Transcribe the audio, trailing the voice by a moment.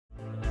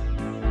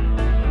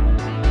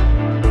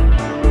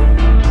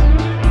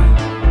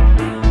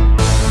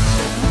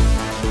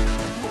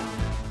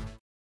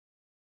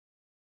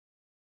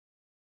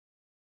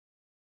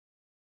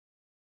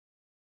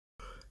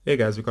Hey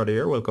guys, Ricardo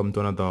here. Welcome to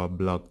another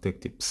Blog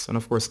Tech Tips. And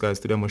of course guys,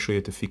 today I'm going to show you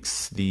to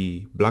fix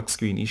the black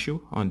screen issue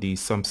on the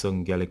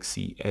Samsung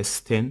Galaxy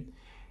S10,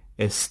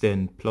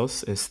 S10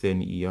 Plus,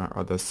 S10e or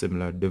other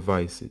similar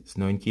devices.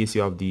 Now in case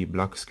you have the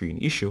black screen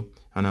issue,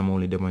 and I'm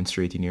only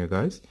demonstrating here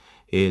guys,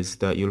 is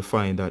that you'll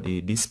find that the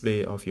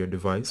display of your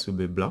device will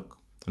be black.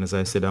 And as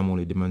I said, I'm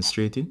only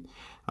demonstrating.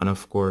 And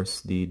of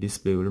course the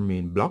display will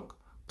remain black,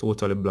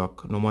 totally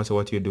black. No matter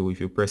what you do, if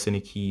you press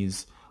any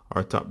keys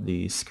or tap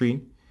the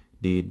screen,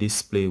 the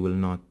display will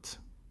not.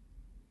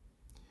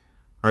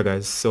 Alright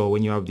guys, so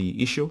when you have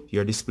the issue,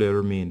 your display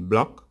will remain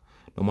black.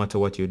 No matter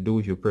what you do,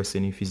 if you press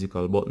any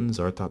physical buttons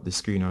or tap the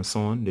screen or so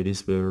on, the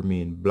display will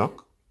remain black.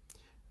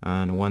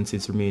 And once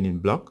it's remaining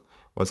black,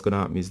 what's going to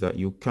happen is that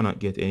you cannot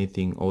get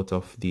anything out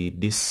of the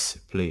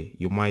display.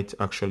 You might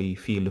actually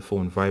feel the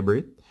phone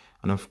vibrate.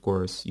 And of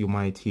course, you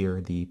might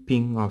hear the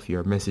ping of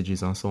your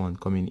messages and so on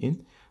coming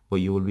in, but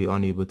you will be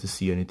unable to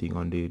see anything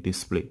on the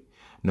display.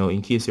 Now,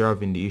 in case you're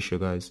having the issue,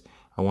 guys,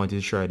 I want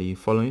you to try the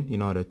following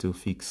in order to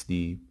fix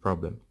the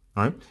problem.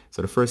 Alright,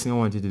 so the first thing I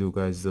want you to do,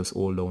 guys, is just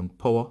hold down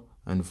power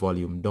and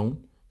volume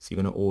down. So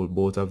you're going to hold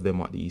both of them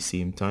at the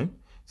same time.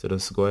 So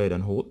just go ahead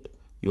and hold.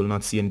 You will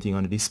not see anything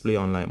on the display,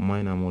 unlike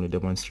mine. I'm only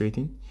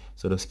demonstrating.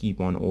 So just keep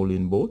on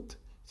holding both.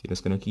 So you're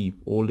just going to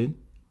keep holding.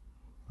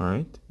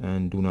 Alright,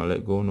 and do not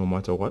let go no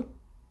matter what.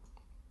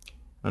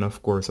 And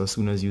of course, as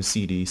soon as you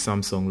see the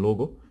Samsung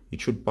logo, it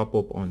should pop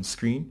up on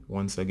screen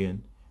once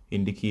again,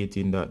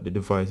 indicating that the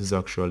device is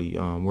actually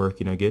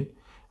working again.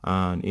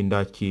 And in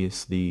that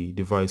case, the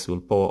device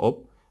will power up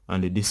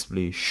and the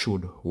display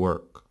should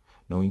work.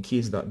 Now, in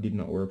case that did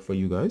not work for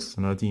you guys,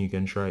 another thing you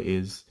can try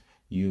is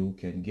you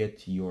can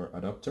get your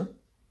adapter.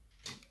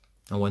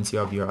 And once you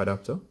have your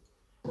adapter,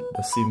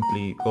 just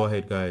simply go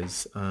ahead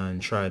guys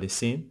and try the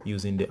same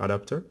using the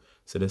adapter.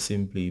 So just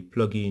simply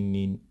plug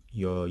in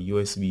your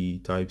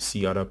USB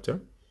Type-C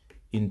adapter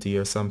into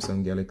your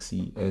Samsung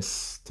Galaxy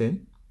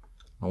S10.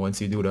 And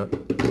once you do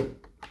that,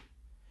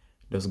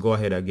 just go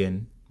ahead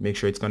again, make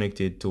sure it's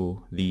connected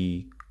to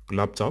the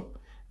laptop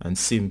and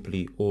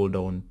simply hold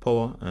down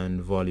power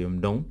and volume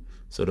down.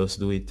 So just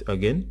do it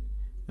again,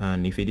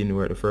 and if it didn't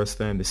work the first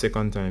time, the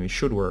second time it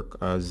should work,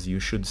 as you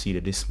should see the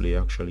display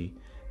actually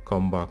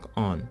come back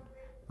on.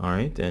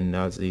 Alright, and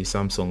that's the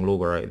Samsung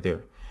logo right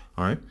there.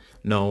 Alright,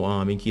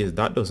 now in case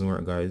that doesn't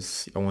work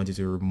guys, I want you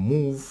to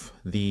remove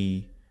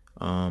the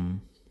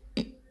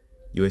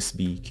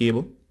USB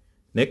cable.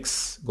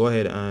 Next, go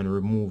ahead and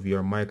remove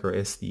your micro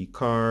SD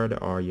card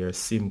or your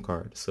SIM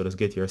card. So just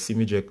get your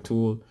SIM eject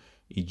tool,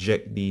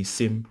 eject the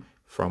SIM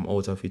from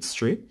out of its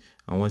tray.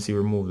 And once you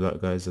remove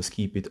that guys, just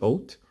keep it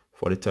out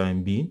for the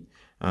time being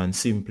and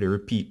simply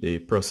repeat the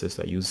process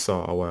that you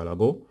saw a while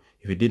ago.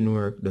 If it didn't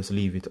work, just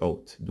leave it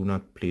out. Do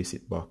not place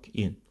it back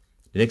in.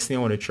 The next thing I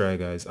want to try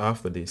guys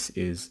after this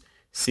is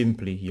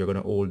simply you're going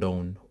to hold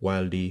down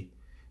while the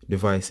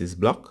device is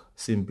black.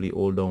 Simply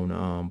hold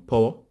down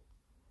power.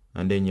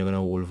 And then you're going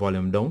to hold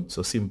volume down.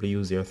 So simply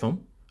use your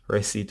thumb,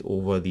 rest it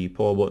over the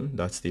power button.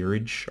 That's the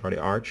ridge or the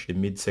arch, the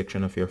mid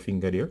section of your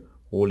finger there.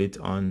 Hold it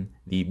on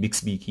the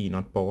Bixby key,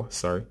 not power,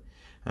 sorry.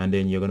 And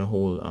then you're going to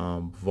hold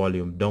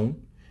volume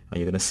down, and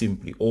you're going to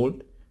simply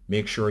hold.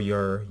 Make sure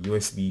your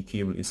USB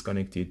cable is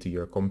connected to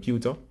your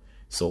computer.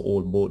 So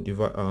hold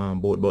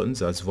both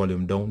buttons as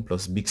volume down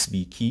plus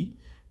Bixby key.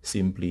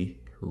 Simply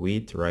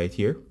wait right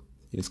here.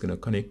 It's going to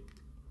connect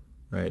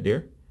right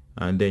there.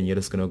 And then you're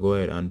just going to go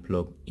ahead and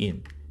plug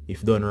in.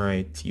 If done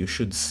right, you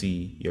should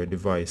see your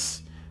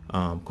device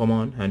come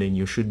on, and then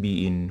you should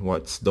be in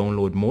what's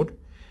download mode,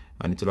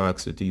 and it will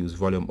ask you to use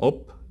volume up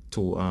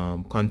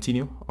to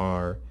continue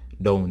or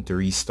down to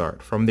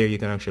restart. From there you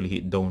can actually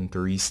hit down to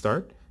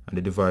restart, and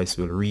the device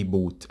will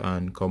reboot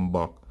and come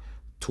back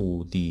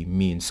to the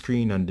main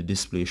screen, and the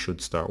display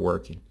should start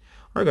working.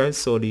 Alright guys,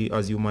 so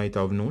as you might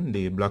have known,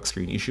 the black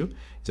screen issue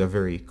is a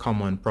very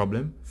common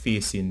problem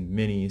facing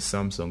many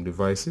Samsung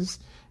devices,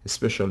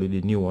 especially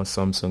the newer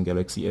Samsung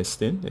Galaxy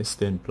S10,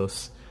 S10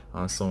 Plus,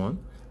 and so on.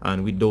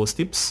 And with those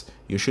tips,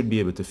 you should be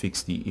able to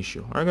fix the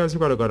issue. Alright guys, we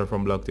got it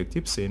from Blog Tech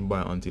Tips, saying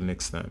bye until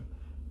next time.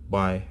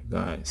 Bye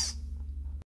guys.